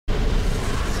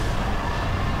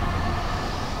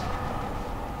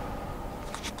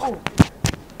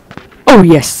Oh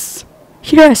yes!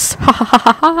 Yes! Ha ha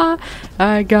ha ha ha!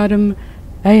 I got him.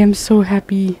 I am so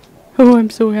happy. Oh, I'm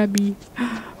so happy.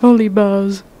 Holy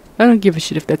balls. I don't give a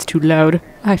shit if that's too loud.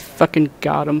 I fucking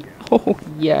got him. Oh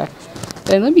yeah.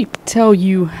 And let me tell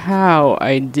you how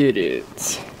I did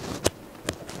it.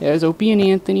 There's Opie and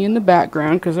Anthony in the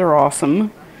background because they're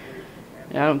awesome.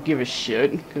 And I don't give a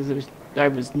shit because I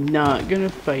was not gonna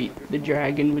fight the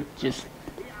dragon with just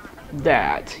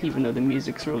that, even though the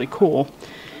music's really cool.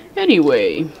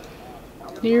 Anyway,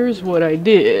 here's what I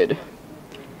did.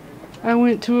 I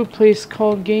went to a place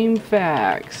called Game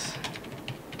Facts.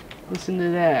 Listen to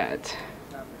that.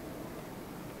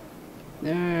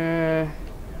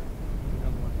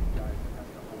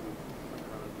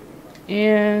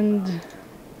 And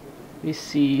let me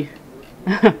see.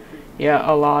 Yeah,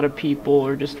 a lot of people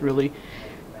are just really...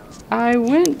 I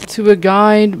went to a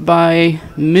guide by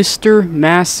Mr.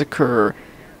 Massacre,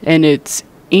 and it's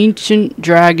Ancient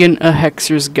Dragon a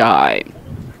Hexer's Guide.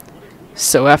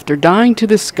 So after dying to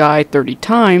this guy 30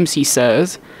 times, he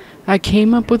says, I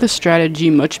came up with a strategy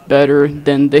much better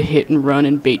than the hit and run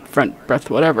and bait front breath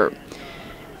whatever.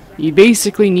 You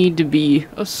basically need to be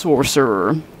a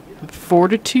sorcerer. 4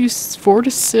 to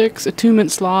 6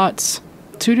 attunement slots,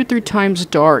 2 to 3 times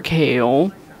Dark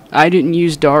Hail. I didn't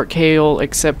use Dark Hail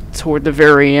except toward the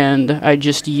very end. I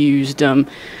just used the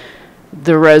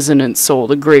Resonant Soul,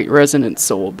 the Great Resonant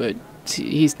Soul, but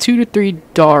he's 2 to 3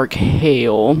 Dark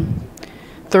Hail,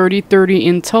 30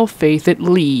 Intel Faith at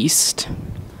least,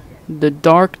 the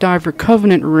Dark Diver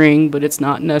Covenant Ring, but it's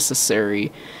not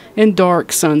necessary, and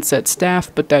Dark Sunset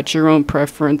Staff, but that's your own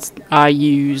preference. I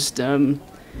used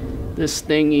this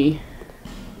thingy.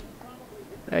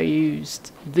 I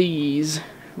used these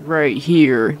right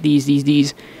here.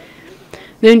 These.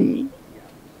 And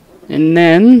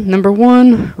then, number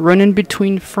 1, run in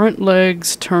between front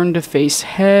legs, turn to face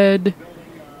head,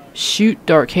 shoot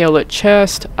Dark Hail at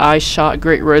chest. I shot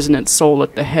Great Resonant Soul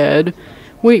at the head.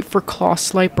 Wait for Claw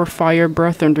Swipe or Fire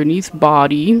Breath underneath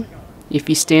body. If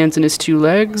he stands in his 2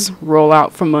 legs, roll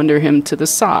out from under him to the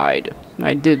side.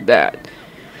 I did that.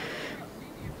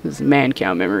 This is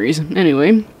Mancow memories.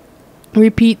 Anyway,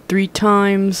 repeat 3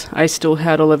 times. I still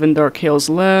had 11 Dark Hails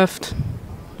left.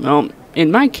 Well,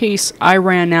 in my case, I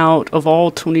ran out of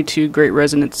all 22 Great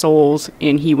Resonant Souls,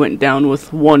 and he went down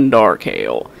with 1 Dark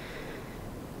Hail.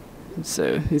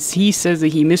 So he says that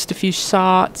he missed a few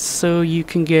shots, so you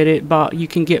can get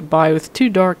by with 2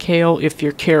 Dark Hail if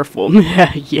you're careful.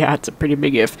 Yeah, it's a pretty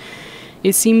big if.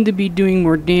 It seemed to be doing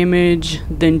more damage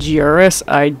than GRS.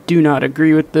 I do not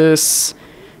agree with this.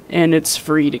 And it's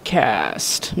free to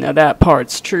cast. Now that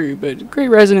part's true, but Great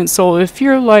Resonant Soul, if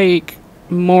you're like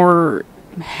more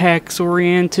hex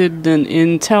oriented than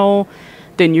Intel,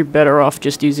 then you're better off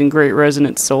just using Great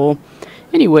Resonant Soul.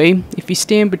 Anyway, if you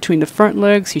stand between the front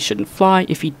legs, he shouldn't fly.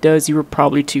 If he does, you were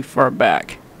probably too far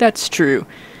back. That's true.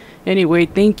 Anyway,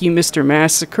 thank you, Mr.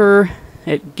 Massacre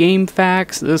at Game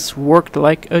Facts. This worked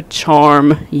like a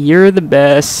charm. You're the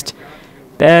best.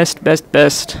 Best.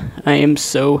 I am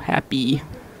so happy.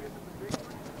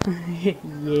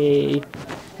 Yay.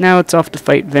 Now it's off to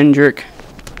fight Vendrick.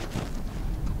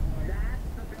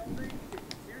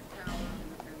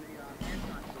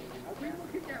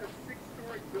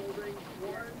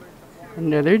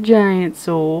 Another giant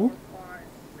soul.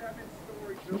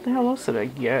 What the hell else did I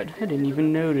get? I didn't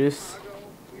even notice.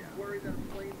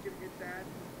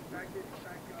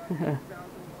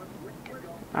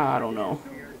 I don't know.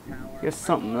 Guess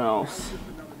something else.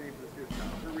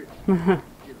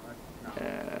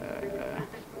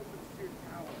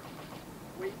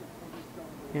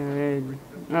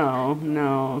 Oh,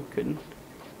 no, couldn't.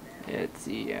 Let's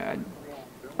see, I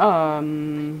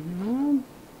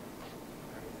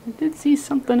did see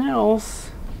something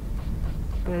else,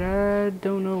 but I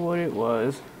don't know what it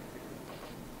was,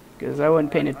 because I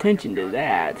wasn't paying attention to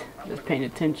that. I was paying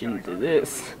attention to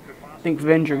this. I think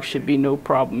Vendrick should be no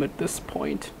problem at this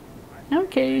point.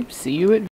 Okay, see you at